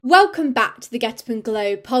Welcome back to the Get Up and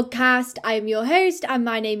Glow podcast. I am your host and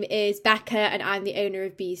my name is Becca and I'm the owner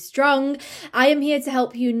of Be Strong. I am here to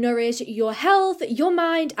help you nourish your health, your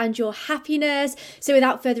mind and your happiness. So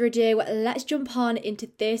without further ado, let's jump on into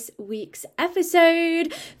this week's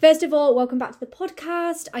episode. First of all, welcome back to the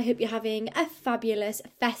podcast. I hope you're having a fabulous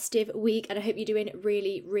festive week and I hope you're doing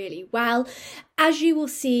really, really well. As you will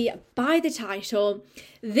see by the title,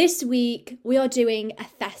 this week we are doing a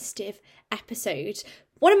festive episode.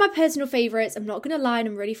 One of my personal favourites, I'm not going to lie, and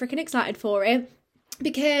I'm really freaking excited for it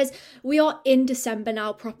because we are in December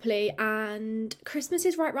now properly and Christmas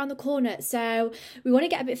is right around the corner. So we want to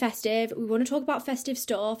get a bit festive, we want to talk about festive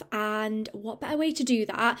stuff, and what better way to do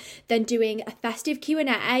that than doing a festive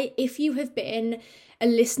Q&A. If you have been a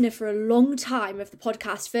listener for a long time of the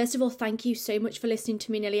podcast, first of all, thank you so much for listening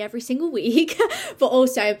to me nearly every single week. But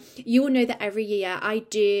also, you will know that every year I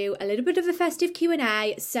do a little bit of a festive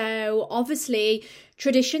Q&A. So obviously,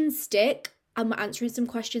 traditions stick. I'm answering some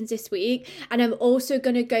questions this week, and I'm also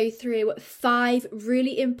going to go through 5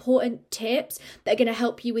 really important tips that are going to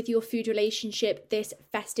help you with your food relationship this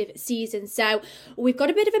festive season. So we've got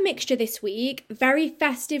a bit of a mixture this week, very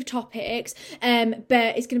festive topics,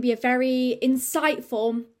 but it's going to be a very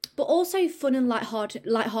insightful but also fun and lighthearted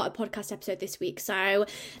podcast episode this week. So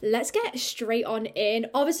let's get straight on in.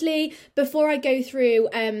 Obviously, before I go through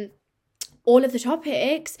all of the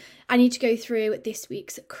topics, I need to go through this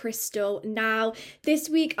week's crystal. Now, this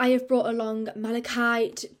week I have brought along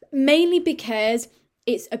malachite, mainly because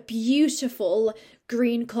it's a beautiful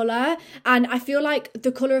green colour, and I feel like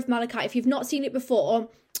the colour of malachite, if you've not seen it before,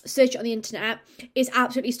 search it on the internet, is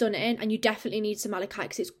absolutely stunning, and you definitely need some malachite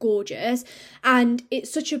because it's gorgeous, and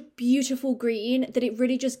it's such a beautiful green that it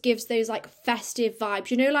really just gives those like festive vibes,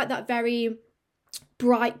 you know, like that very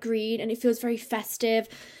bright green, and it feels very festive.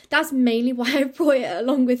 That's mainly why I brought it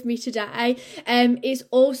along with me today. It's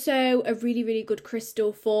also a really, really good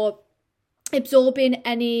crystal for absorbing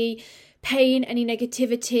any pain, any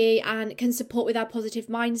negativity, and can support with our positive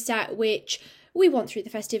mindset, which we want through the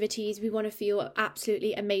festivities. We want to feel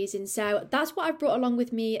absolutely amazing. So that's what I've brought along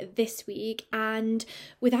with me this week. And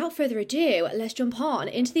without further ado, let's jump on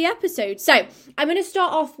into the episode. So I'm going to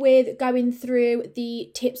start off with going through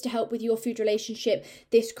the tips to help with your food relationship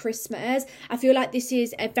this Christmas. I feel like this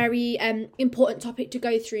is a very important topic to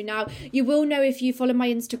go through. Now, you will know if you follow my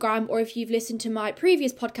Instagram or if you've listened to my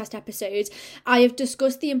previous podcast episodes, I have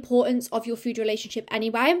discussed the importance of your food relationship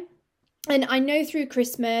anyway. And I know through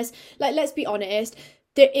Christmas, like, let's be honest,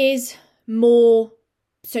 there is more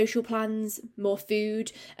social plans, more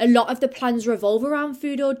food. A lot of the plans revolve around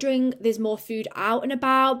food or drink. There's more food out and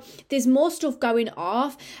about. There's more stuff going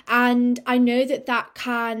off. And I know that that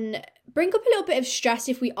can bring up a little bit of stress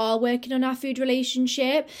if we are working on our food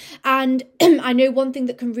relationship. And I know one thing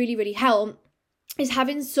that can really, really help is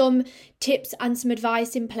having some tips and some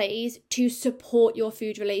advice in place to support your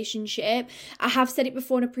food relationship. I have said it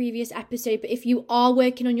before in a previous episode, but if you are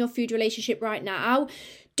working on your food relationship right now,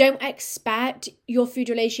 don't expect your food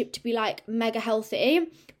relationship to be like mega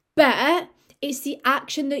healthy, but it's the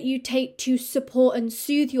action that you take to support and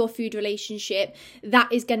soothe your food relationship that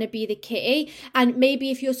is going to be the key. And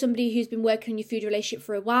maybe if you're somebody who's been working on your food relationship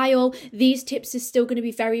for a while, these tips are still going to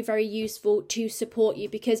be very, very useful to support you,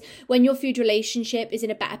 because when your food relationship is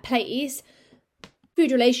in a better place,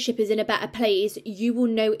 you will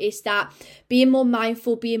notice that being more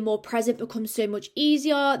mindful, being more present becomes so much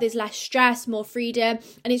easier. There's less stress, more freedom,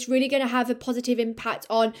 and it's really going to have a positive impact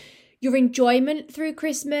on your enjoyment through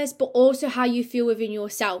Christmas, but also how you feel within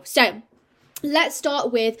yourself. So let's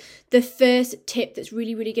start with the first tip that's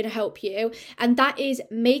really, really going to help you. And that is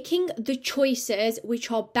making the choices which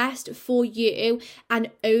are best for you and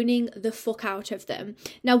owning the fuck out of them.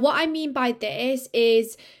 Now, what I mean by this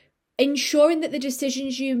is ensuring that the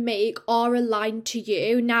decisions you make are aligned to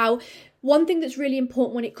you. Now, one thing that's really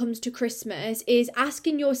important when it comes to Christmas is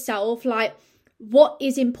asking yourself, like, what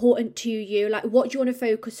is important to you? Like, what do you want to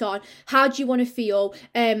focus on? How do you want to feel?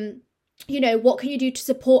 What can you do to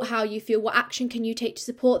support how you feel? What action can you take to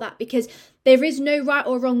support that? Because there is no right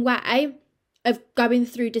or wrong way of going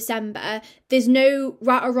through December. There's no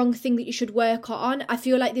right or wrong thing that you should work on. I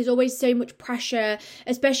feel like there's always so much pressure,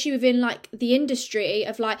 especially within like the industry,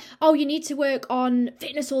 of like, oh, you need to work on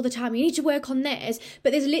fitness all the time, you need to work on this,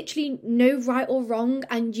 but there's literally no right or wrong,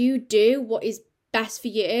 and you do what is best for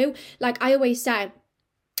you. Like I always say,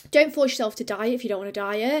 don't force yourself to diet if you don't want to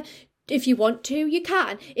diet. If you want to, you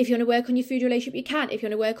can. If you want to work on your food relationship, you can. If you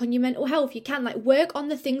want to work on your mental health, you can. Like, work on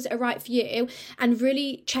the things that are right for you and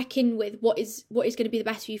really check in with what is going to be the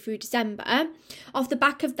best for you through December. Off the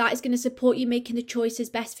back of that, is going to support you making the choices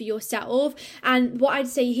best for yourself. And what I'd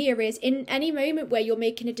say here is, in any moment where you're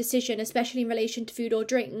making a decision, especially in relation to food or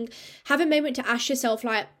drink, have a moment to ask yourself,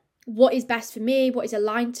 like, what is best for me? What is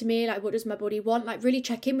aligned to me? Like, what does my body want? Like, really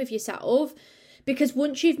check in with yourself. Because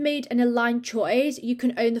once you've made an aligned choice, you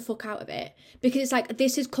can own the fuck out of it. Because it's like,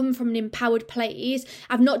 this has come from an empowered place.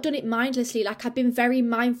 I've not done it mindlessly. Like, I've been very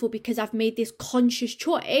mindful because I've made this conscious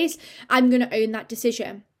choice. I'm going to own that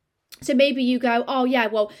decision. So maybe you go, oh yeah,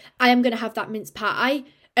 well, I am going to have that mince pie.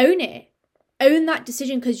 Own it. Own that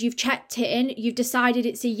decision because you've checked in. You've decided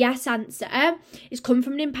it's a yes answer. It's come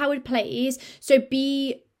from an empowered place. So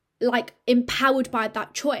be like empowered by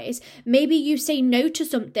that choice. Maybe you say no to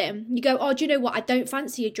something. You go, oh, do you know what? I don't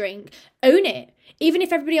fancy a drink. Own it. Even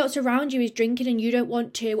if everybody else around you is drinking and you don't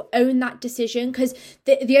want to, own that decision, because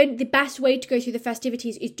the best way to go through the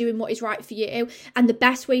festivities is doing what is right for you. And the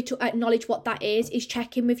best way to acknowledge what that is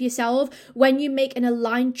check in with yourself. When you make an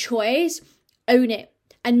aligned choice, own it.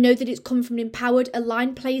 And know that it's come from an empowered,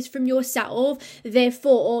 aligned place from yourself.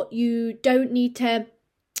 Therefore, you don't need to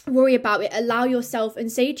worry about it. Allow yourself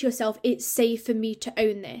and say to yourself, it's safe for me to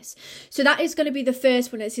own this. So that is going to be the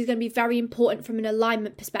first one. This is going to be very important from an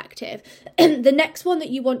alignment perspective. The next one that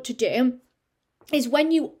you want to do is,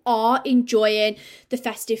 when you are enjoying the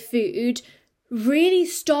festive food, really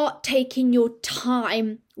start taking your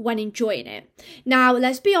time when enjoying it. Now,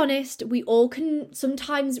 let's be honest, we all can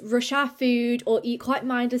sometimes rush our food or eat quite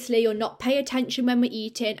mindlessly or not pay attention when we're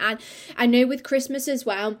eating. And I know with Christmas as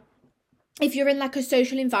well, if you're in like a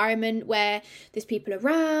social environment where there's people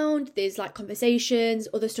around, there's like conversations,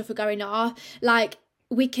 other stuff are going on, like,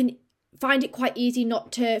 we can find it quite easy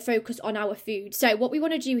not to focus on our food. So what we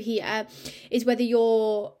want to do here is, whether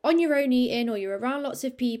you're on your own eating or you're around lots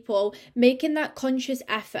of people, making that conscious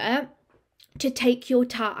effort to take your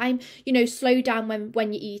time, slow down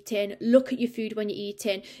when you're eating, look at your food when you're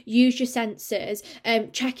eating, use your senses,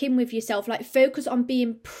 check in with yourself, like, focus on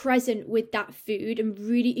being present with that food and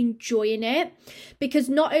really enjoying it. Because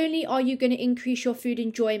not only are you going to increase your food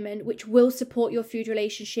enjoyment, which will support your food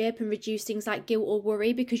relationship and reduce things like guilt or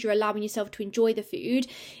worry because you're allowing yourself to enjoy the food,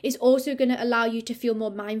 it's also going to allow you to feel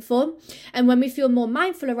more mindful. And when we feel more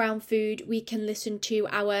mindful around food, we can listen to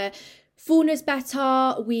our fullness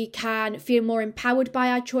better, we can feel more empowered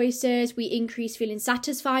by our choices, we increase feeling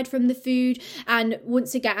satisfied from the food. And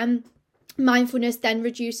once again, mindfulness then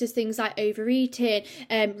reduces things like overeating,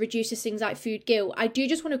 reduces things like food guilt. I do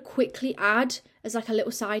just want to quickly add, as like a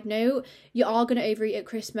little side note, you are going to overeat at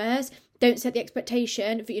Christmas. Don't set the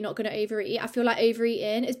expectation that you're not going to overeat. I feel like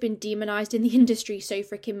overeating has been demonized in the industry so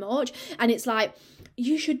freaking much. And it's like,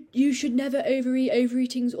 you should never overeat.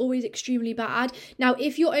 Overeating's always extremely bad. Now,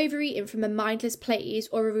 if you're overeating from a mindless place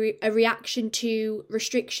or a reaction to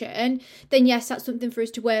restriction, then yes, that's something for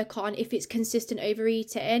us to work on if it's consistent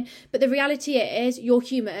overeating. But the reality is, you're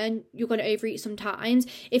human, you're going to overeat sometimes.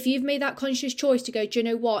 If you've made that conscious choice to go, do you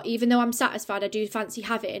know what, even though I'm satisfied, I do fancy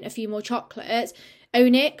having a few more chocolates,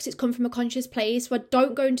 own it, because it's come from a conscious place. So I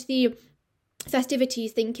don't go into the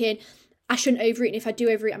festivities thinking, I shouldn't overeat, and if I do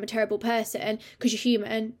overeat, I'm a terrible person, because you're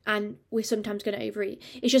human and we're sometimes going to overeat.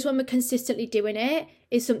 It's just when we're consistently doing it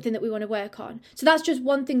is something that we want to work on. So that's just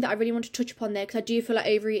one thing that I really want to touch upon there, because I do feel like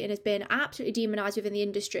overeating has been absolutely demonized within the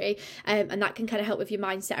industry, and that can kind of help with your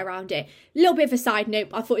mindset around it. A little bit of a side note,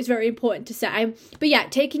 but I thought it was very important to say. But yeah,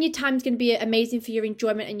 taking your time is going to be amazing for your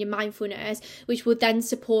enjoyment and your mindfulness, which will then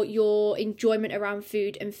support your enjoyment around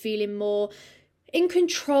food and feeling more in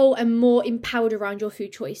control and more empowered around your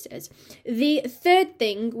food choices. The third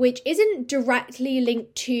thing, which isn't directly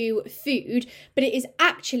linked to food, but it is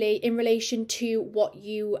actually in relation to what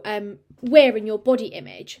you wear in your body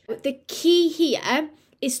image. The key here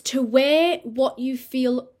is to wear what you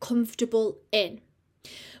feel comfortable in.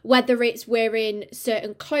 Whether it's wearing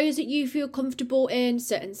certain clothes that you feel comfortable in,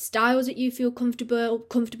 certain styles that you feel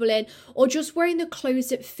comfortable in, or just wearing the clothes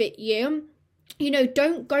that fit you.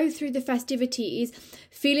 Don't go through the festivities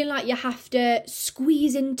feeling like you have to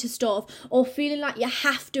squeeze into stuff or feeling like you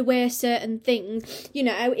have to wear certain things.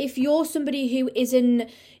 If you're somebody who isn't,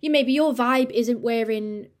 maybe your vibe isn't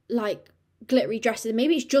wearing like glittery dresses,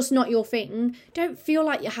 maybe it's just not your thing, don't feel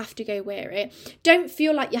like you have to go wear it. Don't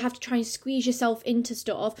feel like you have to try and squeeze yourself into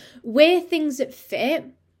stuff. Wear things that fit,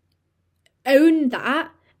 own that,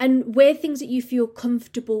 and wear things that you feel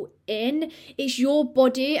comfortable in. It's your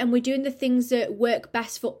body, and we're doing the things that work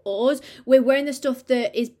best for us. We're wearing the stuff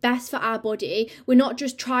that is best for our body. We're not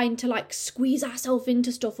just trying to like squeeze ourselves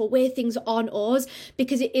into stuff or wear things on us,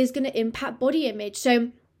 because it is going to impact body image. So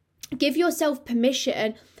give yourself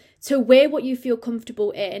permission to wear what you feel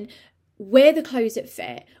comfortable in. Wear the clothes that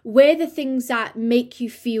fit, wear the things that make you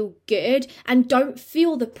feel good, and don't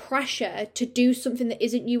feel the pressure to do something that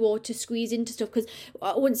isn't you or to squeeze into stuff. Because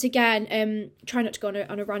once again, try not to go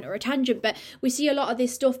on a rant or a tangent, but we see a lot of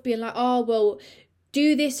this stuff being like, oh, well,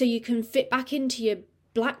 do this so you can fit back into your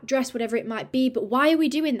black dress, whatever it might be. But why are we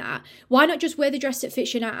doing that? Why not just wear the dress that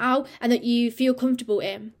fits you now and that you feel comfortable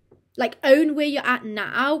in? Like, own where you're at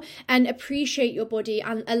now and appreciate your body,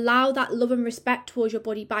 and allow that love and respect towards your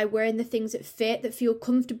body by wearing the things that fit, that feel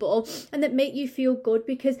comfortable, and that make you feel good,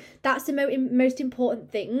 because that's the most important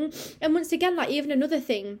thing. And once again, like, even another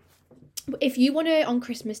thing, if you want to on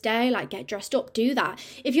Christmas Day like get dressed up, do that.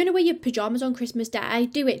 If you want to wear your pajamas on Christmas Day,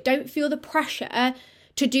 do it. Don't feel the pressure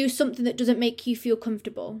to do something that doesn't make you feel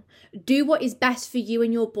comfortable. Do what is best for you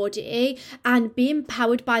and your body, and be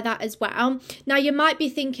empowered by that as well. Now, you might be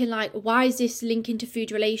thinking like, why is this linking to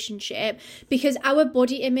food relationship? Because our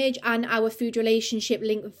body image and our food relationship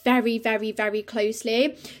link very, very, very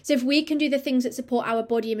closely. So if we can do the things that support our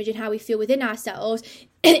body image and how we feel within ourselves,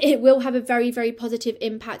 it will have a very, very positive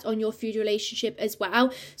impact on your food relationship as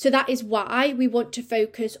well. So that is why we want to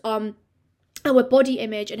focus on our body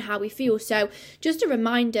image and how we feel. So just a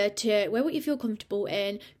reminder to wear what you feel comfortable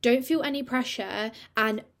in, don't feel any pressure,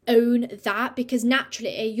 and own that, because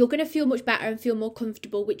naturally you're going to feel much better and feel more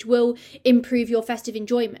comfortable, which will improve your festive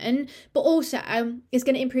enjoyment, but also it's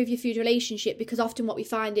going to improve your food relationship, because often what we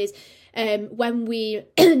find is when we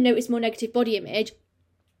notice more negative body image,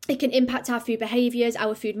 it can impact our food behaviours,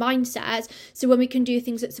 our food mindsets. So when we can do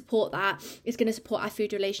things that support that, it's going to support our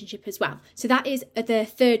food relationship as well. So that is the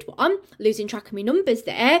third one, losing track of my numbers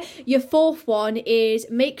there. Your fourth one is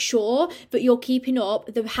make sure that you're keeping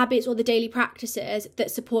up the habits or the daily practices that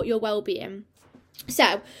support your well-being.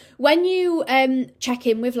 So when you check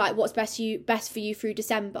in with like what's best for you through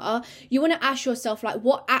December, you want to ask yourself like,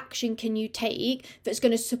 what action can you take that's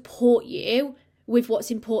going to support you with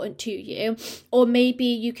what's important to you? Or maybe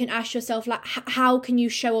you can ask yourself like, how can you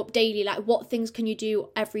show up daily? Like, what things can you do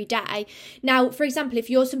every day? Now, for example, if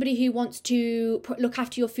you're somebody who wants to look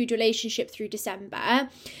after your food relationship through December,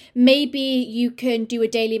 maybe you can do a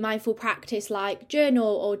daily mindful practice like journal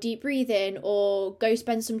or deep breathing, or go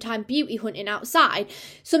spend some time beauty hunting outside,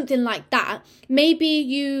 something like that. Maybe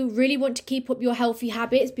you really want to keep up your healthy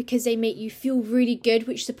habits because they make you feel really good,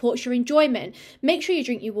 which supports your enjoyment. Make sure you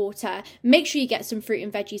drink your water, make sure you get some fruit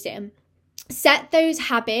and veggies in. Set those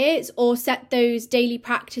habits or set those daily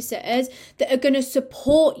practices that are going to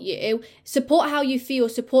support you, support how you feel,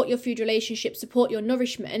 support your food relationship, support your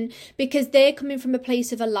nourishment, because they're coming from a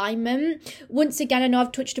place of alignment. Once again, I know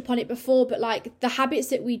I've touched upon it before, but like, the habits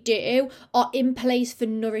that we do are in place for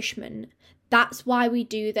nourishment. That's why we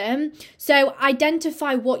do them. So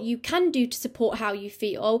identify what you can do to support how you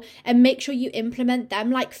feel and make sure you implement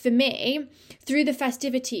them. Like for me, through the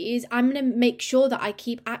festivities, I'm going to make sure that I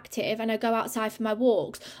keep active and I go outside for my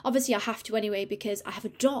walks. Obviously, I have to anyway because I have a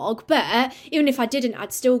dog, but even if I didn't,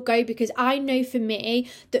 I'd still go, because I know for me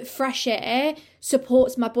that fresh air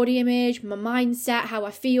supports my body image, my mindset, how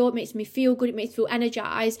I feel. It makes me feel good. It makes me feel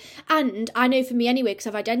energized. And I know for me anyway, because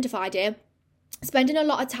I've identified it, spending a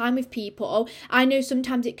lot of time with people, I know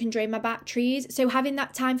sometimes it can drain my batteries. So having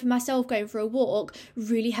that time for myself, going for a walk,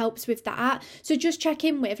 really helps with that. So just check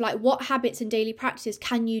in with like, what habits and daily practices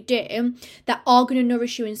can you do that are going to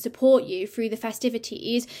nourish you and support you through the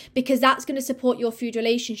festivities, because that's going to support your food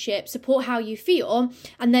relationship, support how you feel,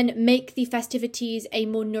 and then make the festivities a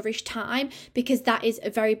more nourished time, because that is a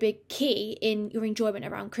very big key in your enjoyment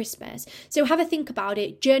around Christmas. So have a think about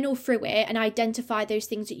it, journal through it, and identify those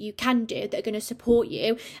things that you can do that are going to support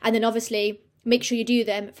you, and then obviously make sure you do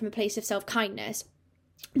them from a place of self-kindness.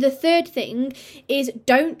 The third thing is,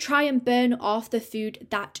 don't try and burn off the food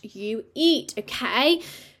that you eat, okay?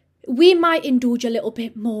 We might indulge a little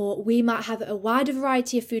bit more, we might have a wider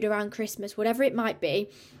variety of food around Christmas, whatever it might be.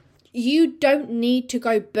 You don't need to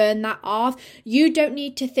go burn that off. You don't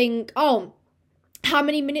need to think, oh, how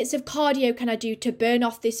many minutes of cardio can I do to burn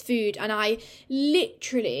off this food? And I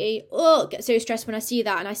literally get so stressed when I see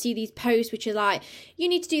that, and I see these posts which are like, you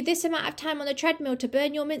need to do this amount of time on the treadmill to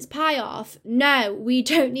burn your mince pie off. No, we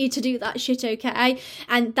don't need to do that shit, okay?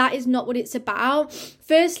 And that is not what it's about.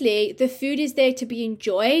 Firstly, the food is there to be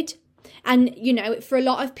enjoyed. And, you know, for a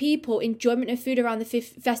lot of people, enjoyment of food around the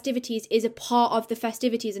festivities is a part of the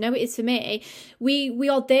festivities. I know it is for me. We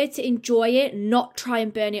are there to enjoy it, not try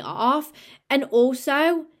and burn it off. And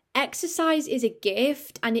also, exercise is a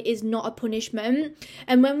gift and it is not a punishment.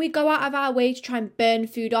 And when we go out of our way to try and burn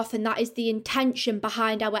food off, and that is the intention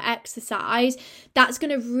behind our exercise, that's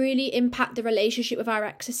going to really impact the relationship with our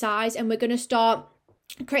exercise. And we're going to start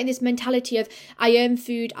creating this mentality of I earn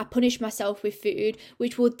food, I punish myself with food,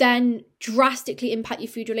 which will then drastically impact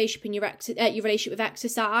your food relationship and your relationship with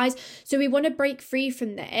exercise. So we want to break free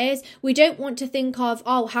from this. We don't want to think of,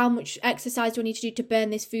 oh, how much exercise do I need to do to burn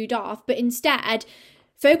this food off? But instead,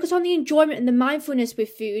 focus on the enjoyment and the mindfulness with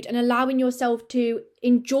food and allowing yourself to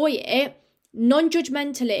enjoy it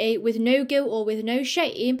non-judgmentally, with no guilt or with no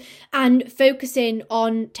shame, and focusing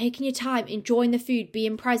on taking your time, enjoying the food,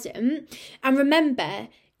 being present. And remember,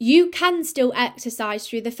 you can still exercise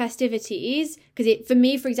through the festivities, because for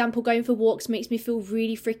me, for example, going for walks makes me feel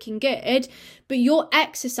really freaking good, but you're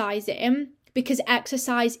exercising because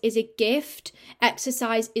exercise is a gift,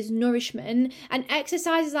 exercise is nourishment, and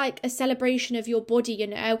exercise is like a celebration of your body. You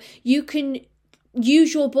know, you can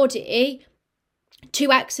use your body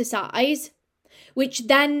to exercise, which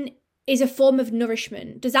then is a form of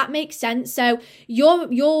nourishment. Does that make sense? So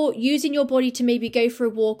you're using your body to maybe go for a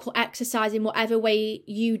walk or exercise in whatever way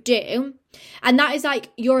you do. And that is like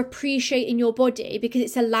you're appreciating your body because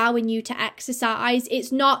it's allowing you to exercise.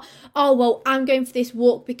 It's not, oh, well, I'm going for this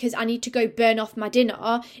walk because I need to go burn off my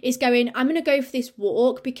dinner. It's going, I'm going to go for this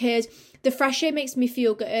walk because the fresh air makes me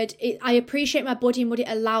feel good. I appreciate my body and what it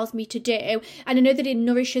allows me to do. And I know that it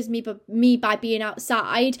nourishes me by being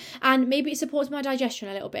outside. And maybe it supports my digestion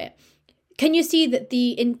a little bit. Can you see that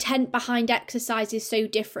the intent behind exercise is so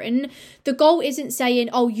different? The goal isn't saying,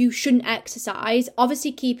 oh, you shouldn't exercise.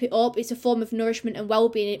 Obviously, keep it up. It's a form of nourishment and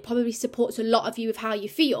well-being. It probably supports a lot of you with how you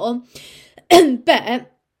feel.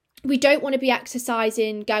 But we don't want to be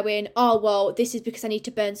exercising going, oh, well, this is because I need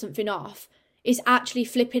to burn something off. It's actually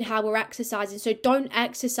flipping how we're exercising. So don't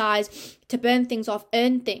exercise to burn things off,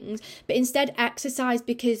 earn things, but instead exercise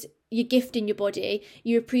because you're gifting your body,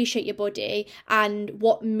 you appreciate your body and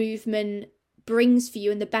what movement brings for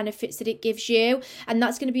you and the benefits that it gives you. And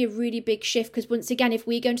that's going to be a really big shift, because once again, if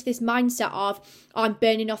we go into this mindset of, oh, I'm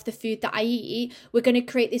burning off the food that I eat, we're going to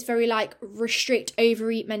create this very like restrict,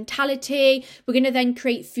 overeat mentality. We're going to then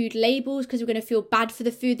create food labels because we're going to feel bad for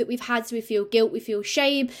the food that we've had. So we feel guilt, we feel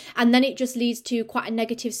shame, and then it just leads to quite a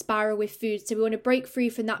negative spiral with food. So we want to break free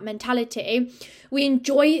from that mentality. We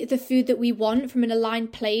enjoy the food that we want from an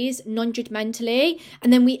aligned place, non-judgmentally,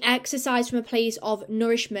 and then we exercise from a place of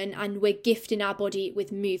nourishment, and we're gifting our body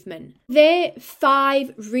with movement. They're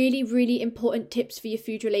 5 really, really important tips for your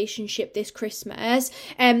food relationship this Christmas.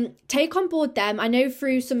 Take on board them. I know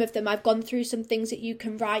through some of them, I've gone through some things that you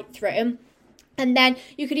can write through. And then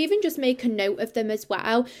you could even just make a note of them as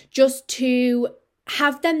well, just to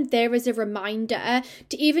have them there as a reminder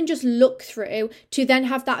to even just look through, to then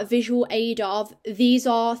have that visual aid of, these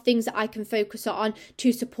are things that I can focus on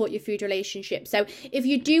to support your food relationship. So if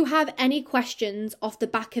you do have any questions off the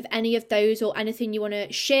back of any of those or anything you want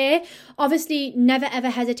to share, obviously never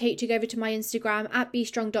ever hesitate to go over to my Instagram at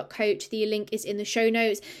bestrong.coach. The link is in the show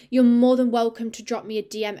notes. You're more than welcome to drop me a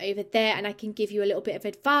DM over there and I can give you a little bit of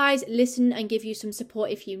advice, listen and give you some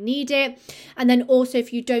support if you need it. And then also,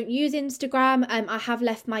 if you don't use Instagram, I have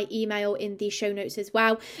left my email in the show notes as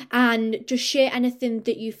well, and just share anything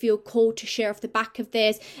that you feel called to share off the back of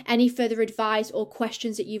this. Any further advice or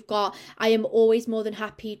questions that you've got, I am always more than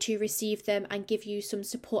happy to receive them and give you some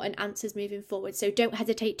support and answers moving forward, so don't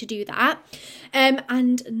hesitate to do that.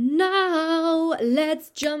 And now let's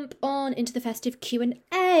jump on into the festive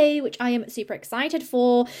Q&A, which I am super excited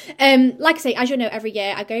for. Like I say, as you know, every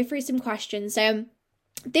year I go through some questions. So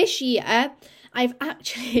this year I've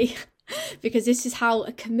actually because this is how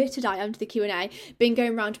committed I am to the Q&A, been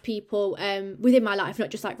going around to people within my life, not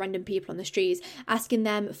just like random people on the streets, asking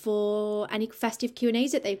them for any festive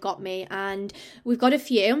Q&As that they've got me, and we've got a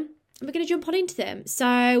few. We're going to jump on into them.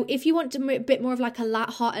 So if you want a bit more of like a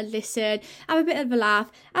light-hearted listen, have a bit of a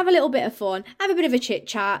laugh, have a little bit of fun, have a bit of a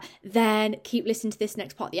chit-chat, then keep listening to this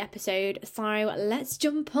next part of the episode. So let's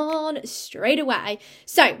jump on straight away.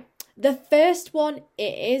 So the first one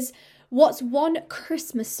is, what's one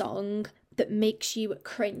Christmas song that makes you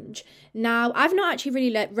cringe? Now, I've not actually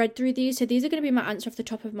really read through these, so these are going to be my answer off the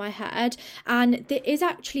top of my head. And there is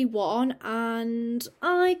actually one, and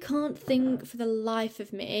I can't think for the life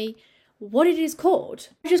of me what it is called.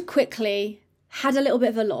 I just quickly had a little bit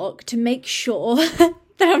of a look to make sure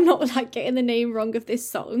that I'm not like getting the name wrong of this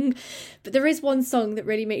song, but there is one song that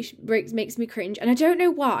really makes me cringe, and I don't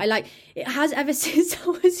know why. Like, it has ever since I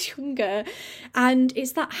was younger, and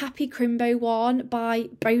it's that Happy Crimbo one by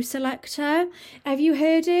Bo Selector. Have you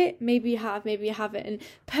heard it? Maybe you have, maybe you haven't.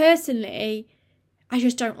 Personally, I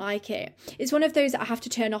just don't like it. It's one of those that I have to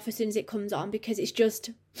turn off as soon as it comes on, because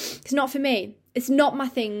it's not for me. It's not my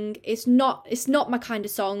thing. It's not my kind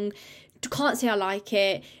of song. Can't say I like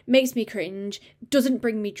it. Makes me cringe. Doesn't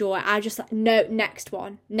bring me joy. I just like, no, next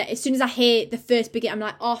one. As soon as I hear the first begin, I'm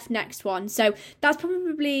like, off, next one. So that's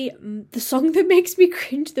probably the song that makes me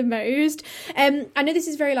cringe the most. I know this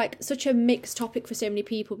is very like such a mixed topic for so many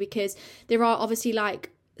people, because there are obviously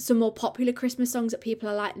like some more popular Christmas songs that people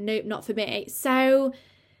are like, nope, not for me. So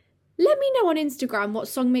let me know on Instagram what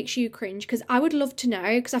song makes you cringe, because I would love to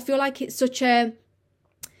know, because I feel like it's such a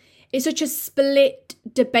split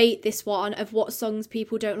debate, this one, of what songs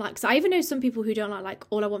people don't like. So I even know some people who don't like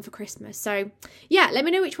All I Want for Christmas. So yeah, let me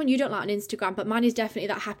know which one you don't like on Instagram, but mine is definitely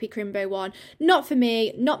that Happy Crimbo one. Not for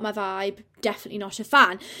me, not my vibe, definitely not a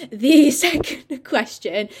fan. The second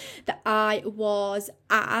question that I was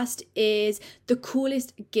asked is the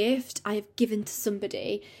coolest gift I have given to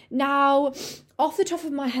somebody. Now, off the top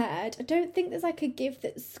of my head, I don't think there's like a gift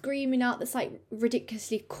that's screaming out that's like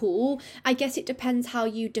ridiculously cool. I guess it depends how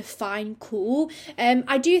you define cool.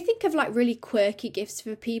 I do think of like really quirky gifts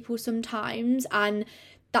for people sometimes, and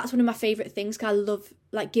that's one of my favourite things, because I love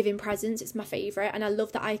like giving presents. It's my favourite, and I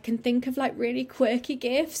love that I can think of like really quirky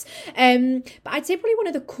gifts. But I'd say probably one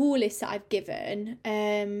of the coolest that I've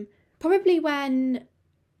given, probably when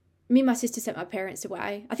me and my sister sent my parents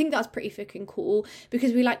away. I think that was pretty freaking cool,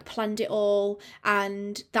 because we like planned it all,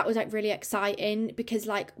 and that was like really exciting, because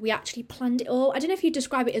like we actually planned it all. I don't know if you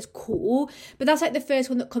describe it as cool, but that's like the first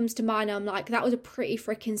one that comes to mind. I'm like, that was a pretty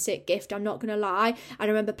freaking sick gift, I'm not gonna lie. I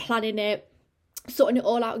remember planning it, sorting it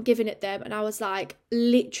all out and giving it them, and I was like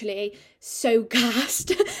literally so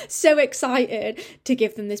gassed, so excited to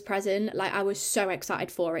give them this present. Like, I was so excited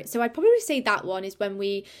for it. So I'd probably say that one is when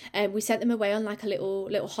we sent them away on like a little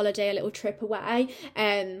holiday, a little trip away.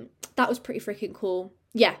 That was pretty freaking cool.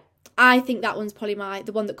 Yeah, I think that one's probably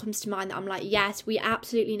the one that comes to mind, that I'm like, yes, we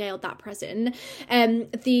absolutely nailed that present.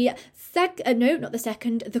 The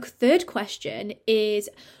third question is,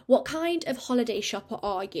 what kind of holiday shopper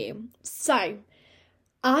are you? So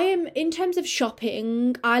I am, in terms of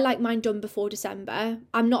shopping, I like mine done before December.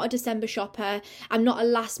 I'm not a December shopper. I'm not a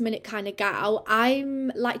last minute kind of gal. I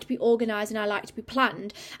like to be organised, and I like to be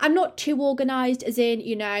planned. I'm not too organised, as in,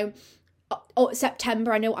 you know,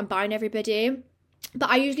 September, I know what I'm buying everybody.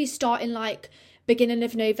 But I usually start in like beginning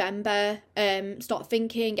of November, start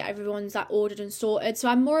thinking, get everyone's like ordered and sorted. So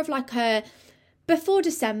I'm more of like a, before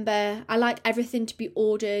December, I like everything to be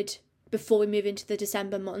ordered before we move into the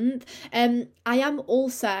December month. I am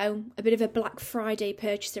also a bit of a Black Friday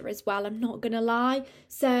purchaser as well, I'm not gonna lie.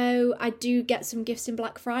 So I do get some gifts in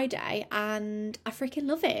Black Friday, and I freaking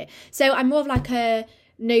love it. So I'm more of like a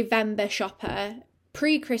November shopper.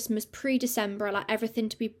 Pre-Christmas, pre-December, I like everything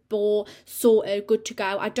to be bought, sorted, good to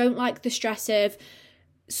go. I don't like the stress of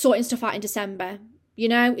sorting stuff out in December. You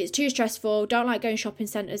know, it's too stressful. Don't like going shopping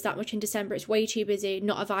centres that much in December. It's way too busy.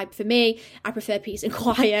 Not a vibe for me. I prefer peace and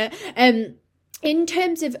quiet. In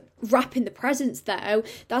terms of wrapping the presents, though,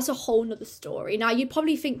 that's a whole nother story. Now, you'd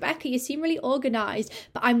probably think, Becca, you seem really organised,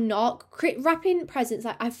 but I'm not. Wrapping presents,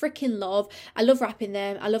 like, I freaking love. I love wrapping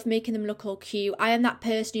them. I love making them look all cute. I am that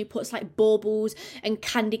person who puts, like, baubles and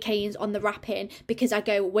candy canes on the wrapping, because I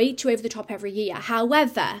go way too over the top every year.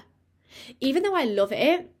 However, even though I love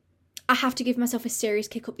it, I have to give myself a serious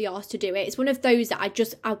kick up the arse to do it. It's one of those that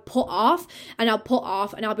I'll put off, and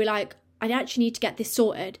I'll be like, I actually need to get this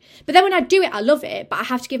sorted. But then when I do it, I love it, but I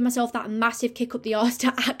have to give myself that massive kick up the arse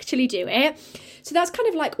to actually do it. So that's kind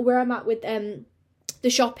of like where I'm at with the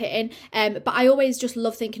shopping. But I always just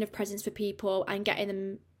love thinking of presents for people and getting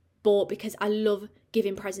them bought, because I love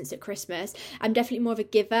giving presents at Christmas. I'm definitely more of a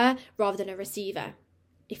giver rather than a receiver,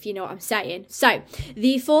 if you know what I'm saying. So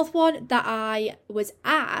the fourth one that I was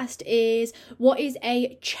asked is, what is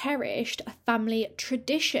a cherished family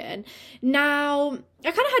tradition? Now,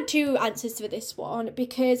 I kind of had two answers for this one,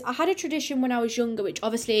 because I had a tradition when I was younger, which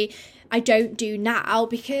obviously I don't do now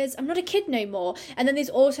because I'm not a kid no more. And then there's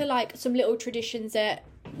also like some little traditions that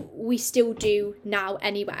we still do now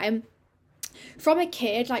anyway. from a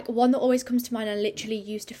kid, like one that always comes to mind, I literally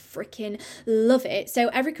used to freaking love it. So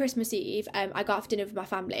every Christmas Eve, I go out for dinner with my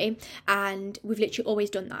family, and we've literally always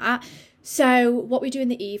done that. So what we do in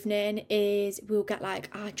the evening is we'll get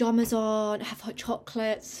like our pajamas on, have hot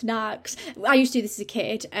chocolate, snacks. I used to do this as a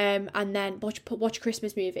kid, and then watch a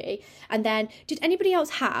Christmas movie. And then, did anybody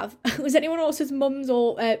else have, was anyone else's mum's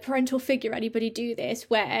or parental figure, anybody do this,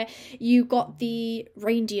 where you got the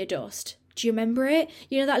reindeer dust? Do you remember it?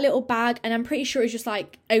 You know, that little bag, and I'm pretty sure it's just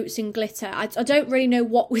like oats and glitter. I don't really know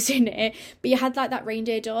what was in it, but you had like that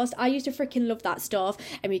reindeer dust. I used to freaking love that stuff,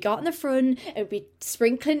 and we got in the front and we'd be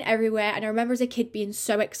sprinkling everywhere. And I remember as a kid being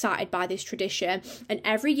so excited by this tradition, and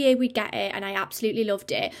every year we'd get it, and I absolutely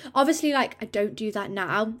loved it. Obviously, like, I don't do that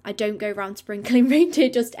now. I don't go around sprinkling reindeer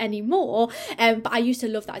dust anymore, but I used to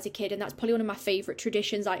love that as a kid, and that's probably one of my favourite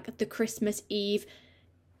traditions. Like, the Christmas Eve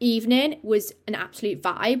evening was an absolute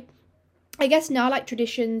vibe. I guess now, like,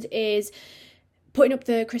 traditions is putting up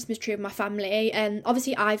the Christmas tree with my family, and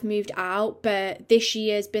obviously I've moved out, but this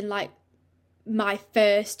year's been like my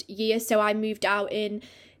first year. So I moved out in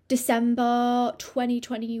December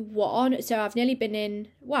 2021, so I've nearly been in,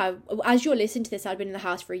 wow, as you're listening to this, I've been in the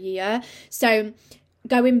house for a year. So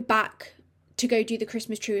going back to go do the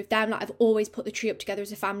Christmas tree with them, like, I've always put the tree up together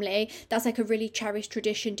as a family. That's like a really cherished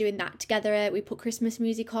tradition, doing that together. We put Christmas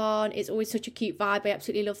music on. It's always such a cute vibe. I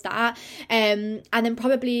absolutely love that. And then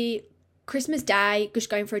probably Christmas Day,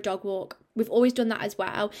 just going for a dog walk. We've always done that as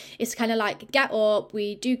well. It's kind of like, get up,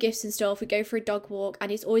 we do gifts and stuff, we go for a dog walk, and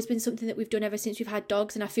it's always been something that we've done ever since we've had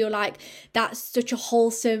dogs. And I feel like that's such a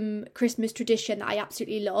wholesome Christmas tradition that I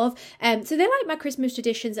absolutely love. So they're like my Christmas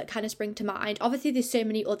traditions that kind of spring to mind. Obviously there's so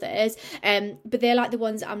many others, but they're like the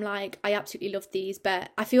ones that I'm like, I absolutely love these.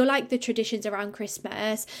 But I feel like the traditions around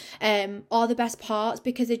Christmas are the best parts,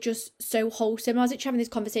 because they're just so wholesome. I was actually having this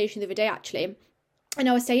conversation the other day, actually, and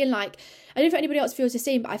I was saying, like, I don't know if anybody else feels the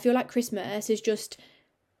same, but I feel like Christmas is just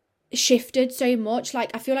shifted so much.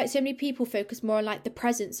 Like, I feel like so many people focus more on like the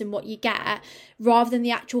presents and what you get rather than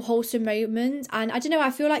the actual wholesome moments. And I don't know, I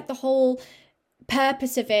feel like the whole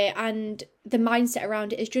purpose of it and the mindset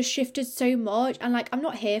around it is just shifted so much, and like, I'm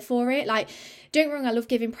not here for it. Like, don't get me wrong, I love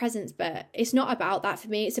giving presents, but it's not about that for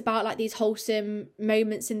me. It's about like these wholesome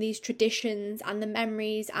moments and these traditions and the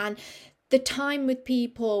memories and the time with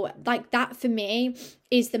people. Like, that for me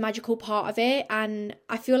is the magical part of it, and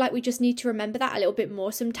I feel like we just need to remember that a little bit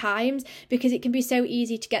more sometimes, because it can be so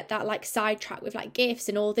easy to get that like sidetracked with like gifts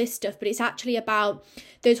and all this stuff, but it's actually about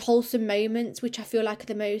those wholesome moments, which I feel like are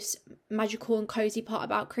the most magical and cozy part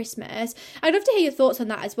about Christmas. I'd love to hear your thoughts on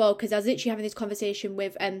that as well, because I was literally having this conversation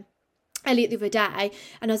with Elliot the other day,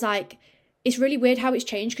 and I was like, it's really weird how it's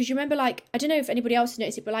changed, because you remember, like, I don't know if anybody else has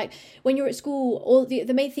noticed it, but like when you're at school, all the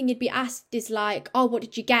main thing you'd be asked is like, oh, what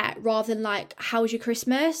did you get, rather than like, how was your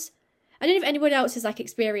Christmas? I don't know if anyone else has like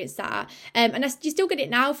experienced that, and you still get it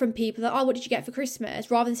now from people that, oh, what did you get for Christmas,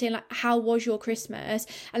 rather than saying like, how was your Christmas?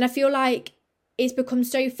 And I feel like it's become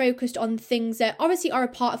so focused on things that obviously are a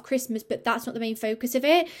part of Christmas, but that's not the main focus of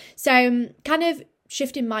it. So kind of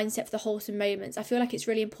shifting mindset for the wholesome moments. I feel like it's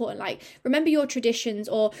really important. Like, remember your traditions,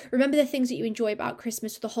 or remember the things that you enjoy about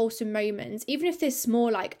Christmas, or the wholesome moments, even if they're small,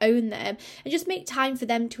 like, own them and just make time for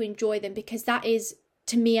them to enjoy them, because that is,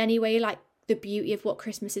 to me anyway, like the beauty of what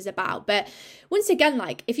Christmas is about. But once again,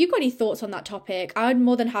 like, if you've got any thoughts on that topic, I'm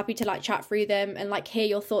more than happy to like chat through them and like hear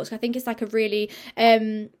your thoughts. I think it's like a really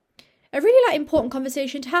like important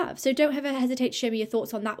conversation to have. So don't ever hesitate to share me your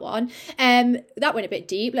thoughts on that one. That went a bit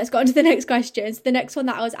deep. Let's go on to the next question. So the next one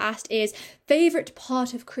that I was asked is favourite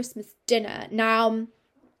part of Christmas dinner. Now,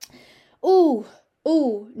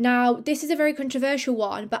 now this is a very controversial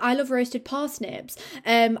one, but I love roasted parsnips.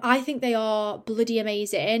 I think they are bloody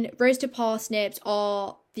amazing. Roasted parsnips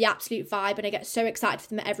are the absolute vibe, and I get so excited for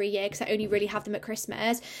them every year because I only really have them at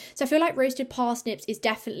Christmas. So I feel like roasted parsnips is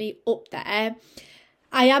definitely up there.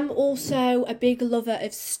 I am also a big lover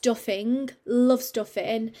of stuffing, love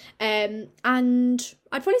stuffing, and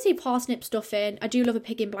I'd probably say parsnip stuffing. I do love a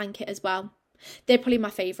pig in blanket as well. They're probably my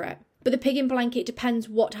favourite. But the pig in blanket depends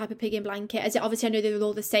what type of pig in blanket, as obviously I know they're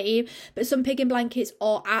all the same, but some pig in blankets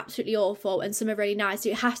are absolutely awful and some are really nice. So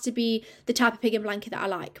it has to be the type of pig in blanket that I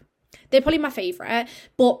like. They're probably my favourite.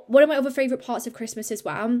 But one of my other favourite parts of Christmas as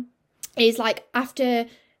well is like after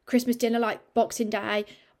Christmas dinner, like Boxing Day,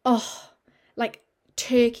 like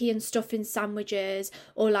turkey and stuffing sandwiches,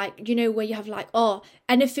 or like, you know, where you have like,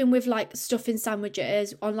 anything with like stuffing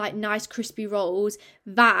sandwiches on like nice crispy rolls.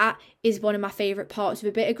 That is one of my favourite parts, with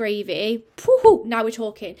a bit of gravy. Now we're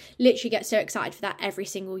talking. Literally get so excited for that every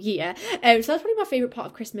single year. So that's probably my favourite part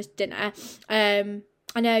of Christmas dinner.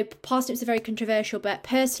 I know parsnips are very controversial, but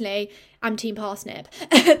personally, I'm team parsnip.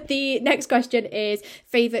 The next question is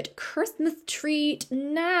favourite Christmas treat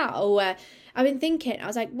now. I've been thinking, I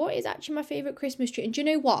was like, what is actually my favourite Christmas treat? And do you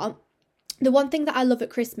know what? The one thing that I love at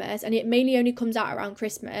Christmas, and it mainly only comes out around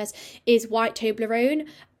Christmas, is white Toblerone.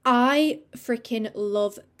 I freaking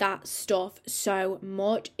love that stuff so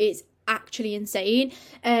much. It's actually insane.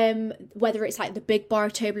 Whether it's like the big bar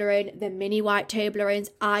of Toblerone, the mini white Toblerones,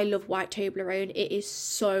 I love white Toblerone. It is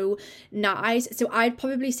so nice. So I'd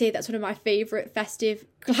probably say that's one of my favourite festive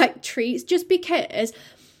like treats, just because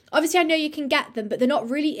obviously I know you can get them, but they're not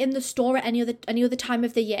really in the store at any other time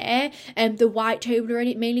of the year. The white Toblerone,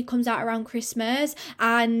 it mainly comes out around Christmas,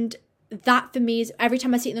 and that for me is, every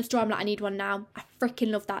time I see it in the store, I'm like, I need one now. I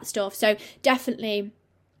freaking love that stuff. So definitely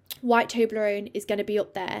white Toblerone is going to be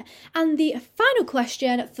up there. And the final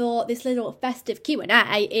question for this little festive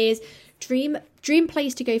Q&A is dream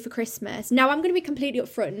place to go for Christmas. Now, I'm going to be completely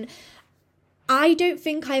upfront. I don't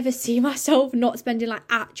think I ever see myself not spending like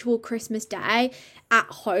actual Christmas Day at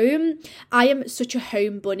home. I am such a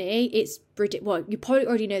home bunny. It's well, you probably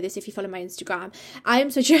already know this if you follow my Instagram. I am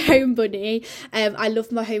such a home bunny. I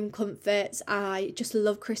love my home comforts. I just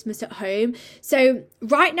love Christmas at home. So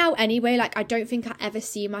right now anyway, like I don't think I ever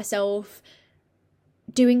see myself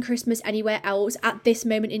doing Christmas anywhere else at this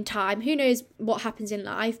moment in time. Who knows what happens in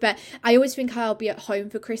life, but I always think I'll be at home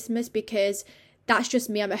for Christmas because that's just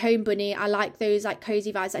me. I'm a home bunny. I like those like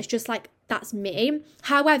cozy vibes. That's just like, that's me.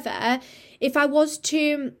 However, if I was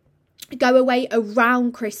to go away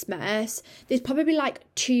around Christmas, there's probably like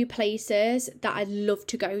 2 places that I'd love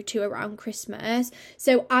to go to around Christmas.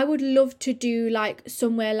 So I would love to do like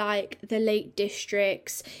somewhere like the Lake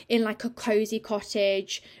Districts in like a cozy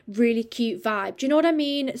cottage, really cute vibe. Do you know what I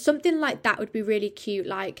mean? Something like that would be really cute,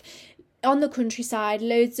 like on the countryside,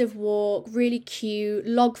 loads of walk, really cute,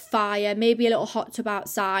 log fire, maybe a little hot tub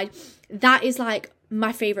outside. That is like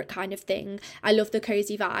my favourite kind of thing. I love the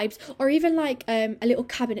cozy vibes. Or even like a little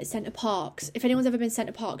cabin at Centre Parks. If anyone's ever been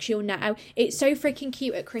Centre Parks, you'll know. It's so freaking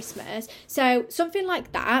cute at Christmas. So something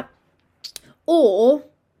like that. Or,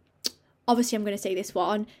 obviously I'm going to say this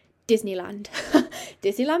one, Disneyland.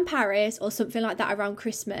 Disneyland Paris or something like that around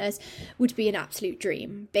Christmas would be an absolute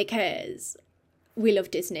dream, because we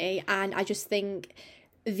love Disney, and I just think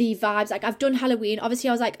the vibes, like I've done Halloween, obviously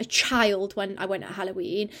I was like a child when I went at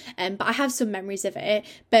Halloween, but I have some memories of it.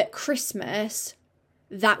 But Christmas,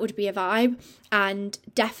 that would be a vibe, and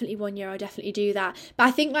definitely one year I'll definitely do that. But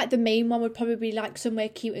I think like the main one would probably be like somewhere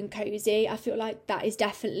cute and cozy. I feel like that is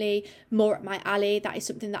definitely more up my alley. That is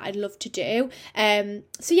something that I'd love to do.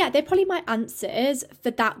 So yeah, they're probably my answers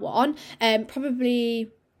for that one.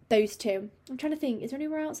 Probably those 2. I'm trying to think, is there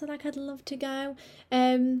anywhere else that like I'd love to go?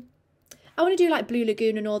 I want to do like Blue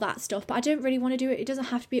Lagoon and all that stuff, but I don't really want to do it. It doesn't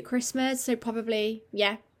have to be at Christmas. So probably,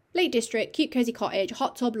 yeah, Lake District, cute cozy cottage,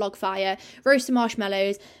 hot tub, log fire, roasted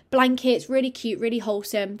marshmallows, blankets, really cute, really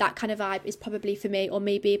wholesome. That kind of vibe is probably for me. Or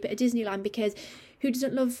maybe a bit of Disneyland, because who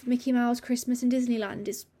doesn't love Mickey Mouse, Christmas and Disneyland?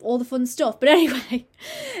 It's all the fun stuff. But anyway,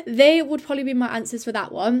 they would probably be my answers for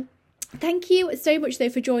that one. Thank you so much though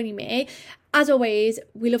for joining me. As always,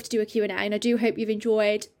 we love to do a Q&A, and I do hope you've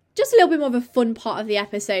enjoyed just a little bit more of a fun part of the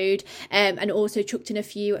episode, and also chucked in a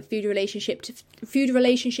few food relationship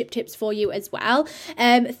tips for you as well.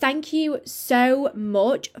 Thank you so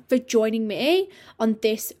much for joining me on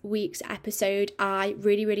this week's episode. I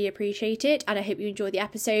really, really appreciate it, and I hope you enjoyed the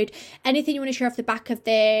episode. Anything you want to share off the back of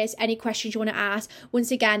this, any questions you want to ask,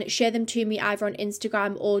 once again, share them to me either on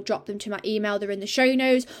Instagram or drop them to my email. They're in the show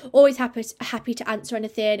notes. Always happy to answer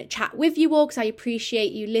anything, chat with you all, because I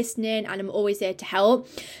appreciate you listening, and I'm always there to help.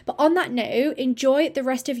 But on that note, enjoy the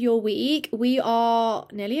rest of your week. We are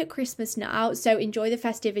nearly at Christmas now, so enjoy the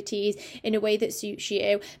festivities in a way that suits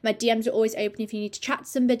you. My DMs are always open if you need to chat to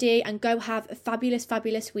somebody, and go have a fabulous,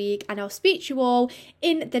 fabulous week, and I'll speak to you all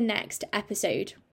in the next episode.